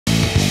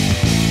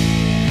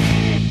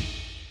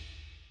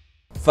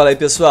Fala aí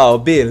pessoal,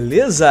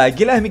 beleza?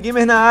 Guilherme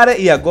Gamer na área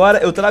e agora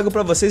eu trago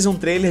pra vocês um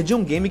trailer de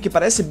um game que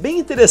parece bem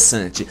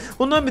interessante.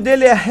 O nome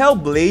dele é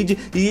Hellblade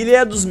e ele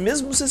é dos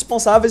mesmos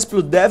responsáveis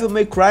pelo Devil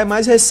May Cry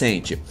mais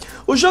recente.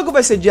 O jogo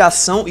vai ser de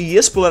ação e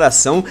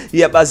exploração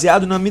e é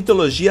baseado na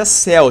mitologia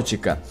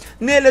céltica.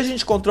 Nele a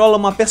gente controla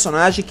uma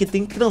personagem que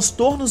tem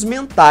transtornos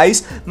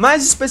mentais,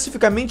 mais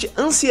especificamente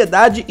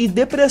ansiedade e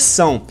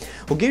depressão.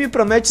 O game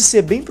promete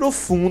ser bem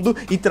profundo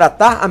e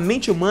tratar a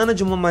mente humana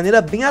de uma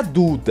maneira bem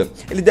adulta.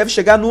 Ele deve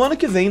chegar no ano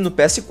que vem no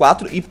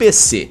PS4 e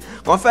PC.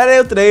 Confere aí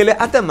o trailer,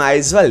 até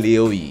mais,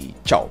 valeu e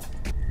tchau.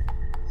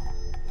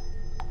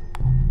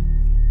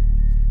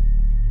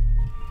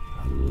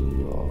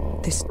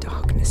 This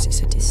darkness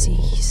is a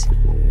disease,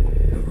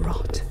 a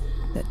rot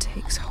that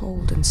takes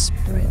hold and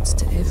spreads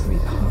to every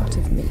part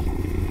of me.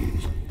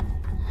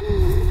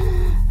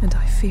 And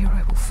I fear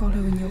I will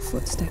follow in your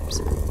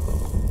footsteps.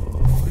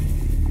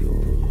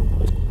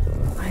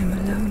 I am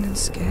alone and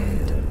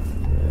scared.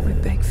 I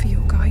beg for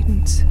your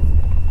guidance.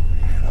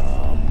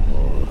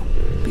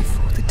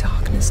 Before the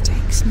darkness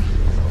takes me,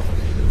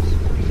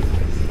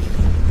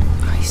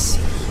 I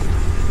see you.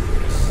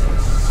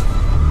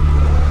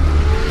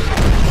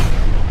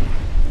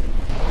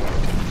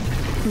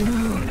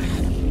 No.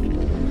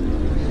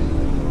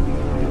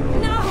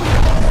 No!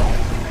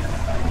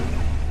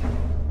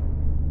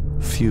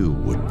 Few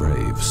would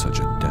brave such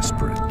a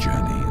desperate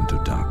journey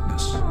into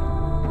darkness.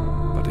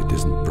 But it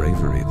isn't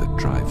bravery that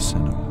drives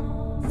Senua.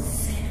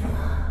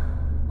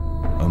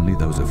 Only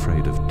those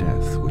afraid of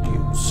death would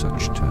use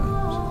such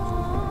terms.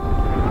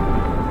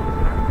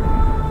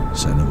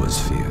 Senua's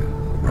fear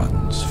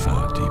runs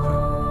far deeper.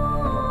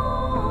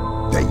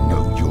 They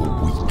know you're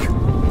weak.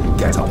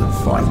 Get up and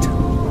fight.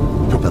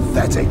 You're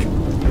pathetic.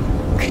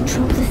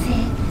 Control the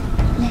fear.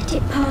 Let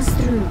it pass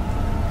through.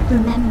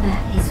 Remember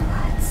his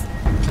words.